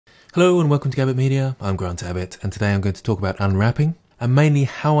Hello and welcome to Gabbit Media. I'm Grant Abbott and today I'm going to talk about unwrapping and mainly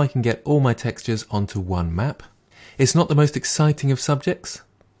how I can get all my textures onto one map. It's not the most exciting of subjects,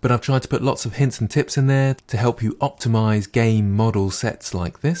 but I've tried to put lots of hints and tips in there to help you optimize game model sets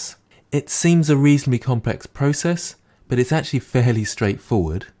like this. It seems a reasonably complex process, but it's actually fairly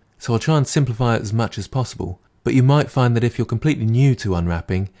straightforward, so I'll try and simplify it as much as possible. But you might find that if you're completely new to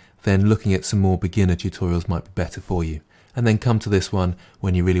unwrapping, then looking at some more beginner tutorials might be better for you. And then come to this one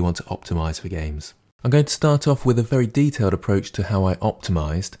when you really want to optimize for games. I'm going to start off with a very detailed approach to how I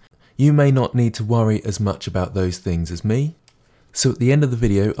optimized. You may not need to worry as much about those things as me. So at the end of the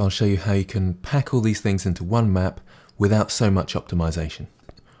video, I'll show you how you can pack all these things into one map without so much optimization,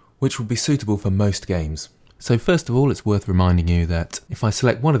 which will be suitable for most games. So first of all, it's worth reminding you that if I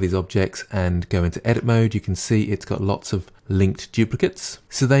select one of these objects and go into edit mode, you can see it's got lots of linked duplicates.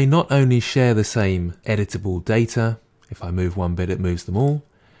 So they not only share the same editable data, if I move one bit, it moves them all.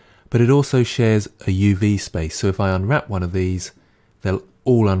 But it also shares a UV space. So if I unwrap one of these, they'll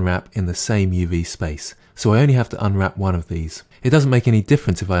all unwrap in the same UV space. So I only have to unwrap one of these. It doesn't make any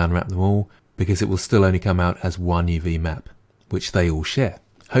difference if I unwrap them all, because it will still only come out as one UV map, which they all share.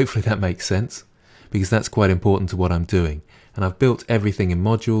 Hopefully that makes sense, because that's quite important to what I'm doing. And I've built everything in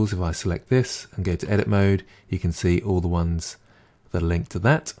modules. If I select this and go to edit mode, you can see all the ones that are linked to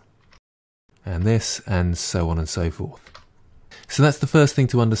that, and this, and so on and so forth. So that's the first thing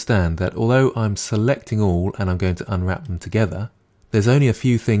to understand, that although I'm selecting all and I'm going to unwrap them together, there's only a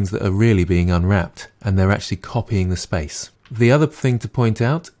few things that are really being unwrapped, and they're actually copying the space. The other thing to point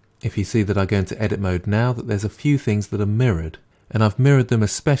out, if you see that I go into edit mode now, that there's a few things that are mirrored, and I've mirrored them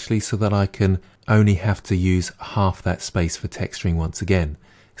especially so that I can only have to use half that space for texturing once again.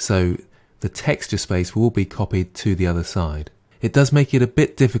 So the texture space will be copied to the other side. It does make it a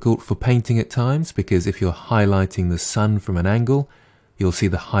bit difficult for painting at times, because if you're highlighting the sun from an angle, you'll see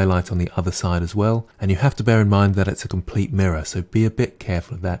the highlight on the other side as well, and you have to bear in mind that it's a complete mirror, so be a bit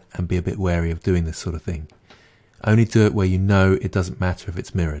careful of that and be a bit wary of doing this sort of thing. Only do it where you know it doesn't matter if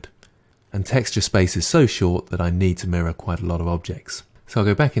it's mirrored. And texture space is so short that I need to mirror quite a lot of objects. So I'll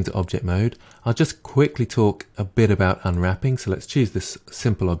go back into object mode. I'll just quickly talk a bit about unwrapping. So let's choose this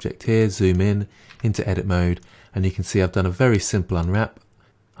simple object here, zoom in into edit mode, and you can see I've done a very simple unwrap.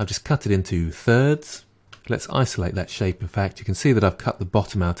 I've just cut it into thirds. Let's isolate that shape. In fact, you can see that I've cut the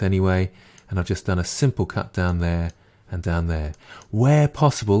bottom out anyway, and I've just done a simple cut down there and down there. Where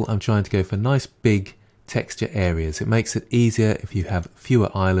possible, I'm trying to go for nice big texture areas. It makes it easier if you have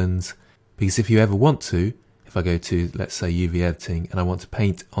fewer islands, because if you ever want to, if I go to, let's say, UV editing, and I want to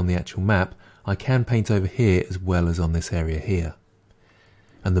paint on the actual map, I can paint over here as well as on this area here.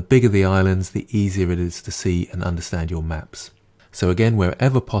 And the bigger the islands, the easier it is to see and understand your maps. So again,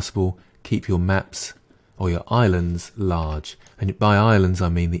 wherever possible, keep your maps or your islands large. And by islands, I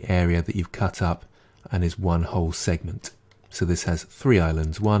mean the area that you've cut up and is one whole segment. So this has 3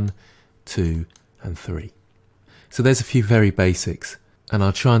 islands, 1, 2, and 3. So there's a few very basics, and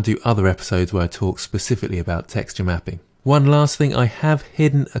I'll try and do other episodes where I talk specifically about texture mapping. One last thing, I have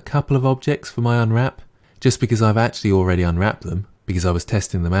hidden a couple of objects for my unwrap, just because I've actually already unwrapped them, because I was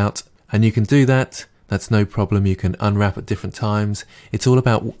testing them out, and you can do that. That's no problem. You can unwrap at different times. It's all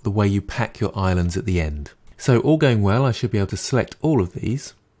about the way you pack your islands at the end. So all going well, I should be able to select all of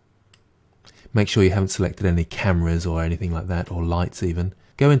these. Make sure you haven't selected any cameras or anything like that, or lights even.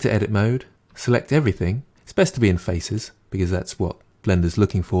 Go into edit mode, select everything. It's best to be in faces, because that's what Blender's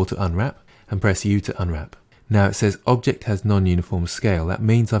looking for to unwrap, and press U to unwrap. Now it says object has non-uniform scale. That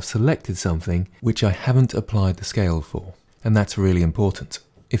means I've selected something which I haven't applied the scale for. And that's really important.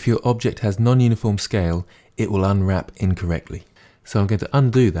 If your object has non-uniform scale, it will unwrap incorrectly. So I'm going to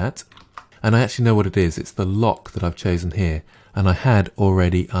undo that, and I actually know what it is. It's the lock that I've chosen here, and I had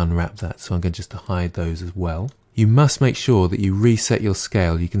already unwrapped that, so I'm going just to hide those as well. You must make sure that you reset your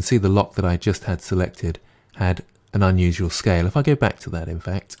scale. You can see the lock that I just had selected had an unusual scale. If I go back to that, in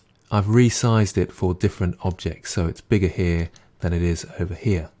fact, I've resized it for different objects, so it's bigger here than it is over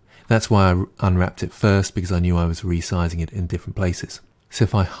here. That's why I unwrapped it first, because I knew I was resizing it in different places. So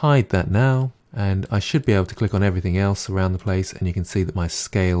if I hide that now, and I should be able to click on everything else around the place, and you can see that my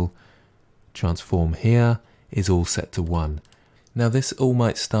scale transform here is all set to 1. Now this all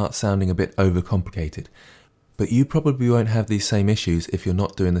might start sounding a bit overcomplicated, but you probably won't have these same issues if you're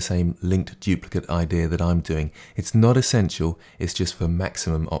not doing the same linked duplicate idea that I'm doing. It's not essential, it's just for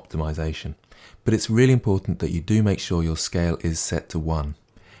maximum optimization. But it's really important that you do make sure your scale is set to 1.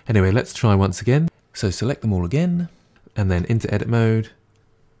 Anyway, let's try once again. So select them all again, and then into edit mode,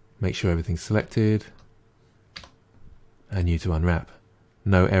 make sure everything's selected, and U to unwrap.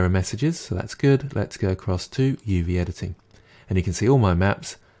 No error messages, so that's good. Let's go across to UV editing. And you can see all my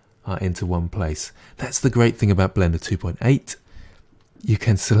maps are into one place. That's the great thing about Blender 2.8. You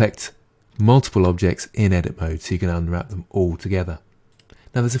can select multiple objects in edit mode, so you can unwrap them all together.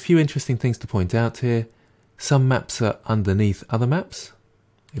 Now there's a few interesting things to point out here. Some maps are underneath other maps.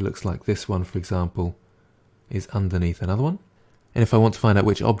 It looks like this one, for example, is underneath another one. And if I want to find out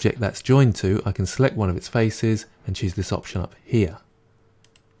which object that's joined to, I can select one of its faces and choose this option up here.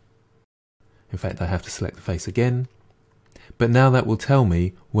 In fact, I have to select the face again. But now that will tell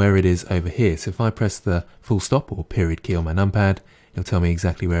me where it is over here. So if I press the full stop or period key on my numpad, it'll tell me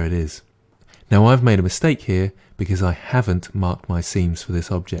exactly where it is. Now I've made a mistake here because I haven't marked my seams for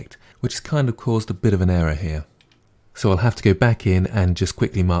this object, which has kind of caused a bit of an error here. So I'll have to go back in and just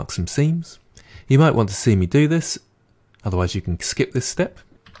quickly mark some seams. You might want to see me do this, otherwise you can skip this step.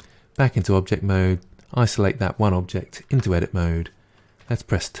 Back into object mode, isolate that one object into edit mode. Let's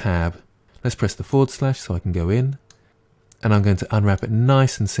press tab. Let's press the / so I can go in. And I'm going to unwrap it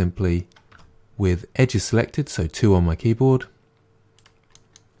nice and simply with edges selected, so 2 on my keyboard.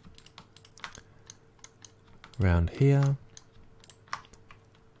 Around here.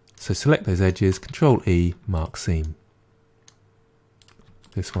 So select those edges, Control E, mark seam.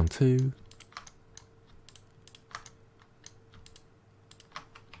 This one too.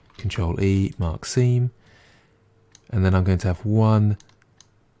 Control E, mark seam. And then I'm going to have one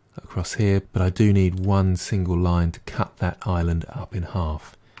across here, but I do need one single line to cut that island up in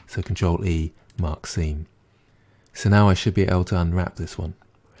half. So Control E, mark seam. So now I should be able to unwrap this one.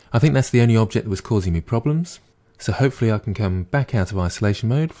 I think that's the only object that was causing me problems. So hopefully I can come back out of isolation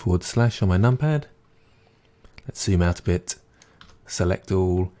mode, / on my numpad. Let's zoom out a bit, select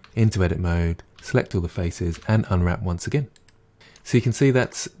all, into edit mode, select all the faces and unwrap once again. So you can see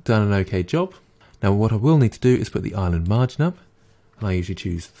that's done an okay job. Now what I will need to do is put the island margin up. I usually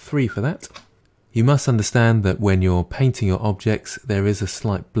choose 3 for that. You must understand that when you're painting your objects, there is a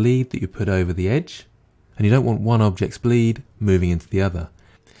slight bleed that you put over the edge, and you don't want one object's bleed moving into the other.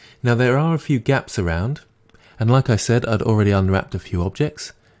 Now there are a few gaps around, and like I said, I'd already unwrapped a few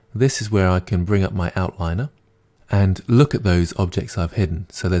objects. This is where I can bring up my outliner and look at those objects I've hidden.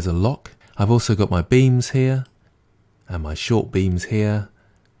 So there's a lock. I've also got my beams here and my short beams here.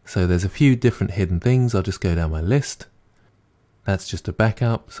 So there's a few different hidden things. I'll just go down my list. That's just a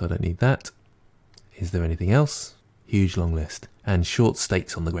backup, so I don't need that. Is there anything else? Huge long list. And short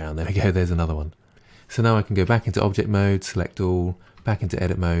stakes on the ground. There we go, there's another one. So now I can go back into object mode, select all, back into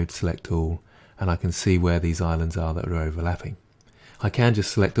edit mode, select all, and I can see where these islands are that are overlapping. I can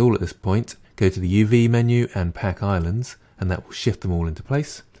just select all at this point, go to the UV menu and pack islands, and that will shift them all into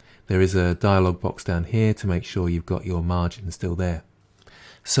place. There is a dialog box down here to make sure you've got your margin still there.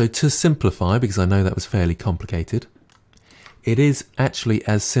 So to simplify, because I know that was fairly complicated, it is actually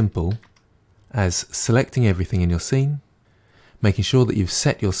as simple as selecting everything in your scene, making sure that you've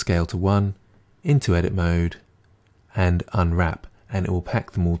set your scale to 1, into edit mode, and unwrap, and it will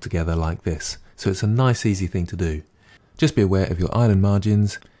pack them all together like this. So it's a nice easy thing to do. Just be aware of your island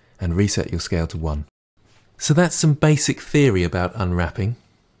margins and reset your scale to 1. So that's some basic theory about unwrapping,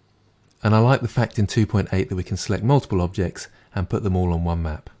 and I like the fact in 2.8 that we can select multiple objects and put them all on one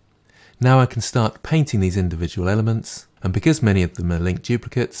map. Now I can start painting these individual elements, and because many of them are linked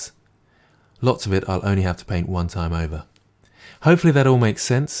duplicates, lots of it I'll only have to paint one time over. Hopefully that all makes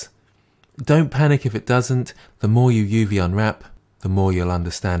sense. Don't panic if it doesn't. The more you UV unwrap, the more you'll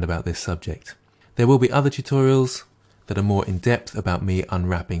understand about this subject. There will be other tutorials that are more in-depth about me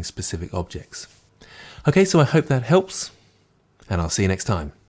unwrapping specific objects. Okay, so I hope that helps, and I'll see you next time.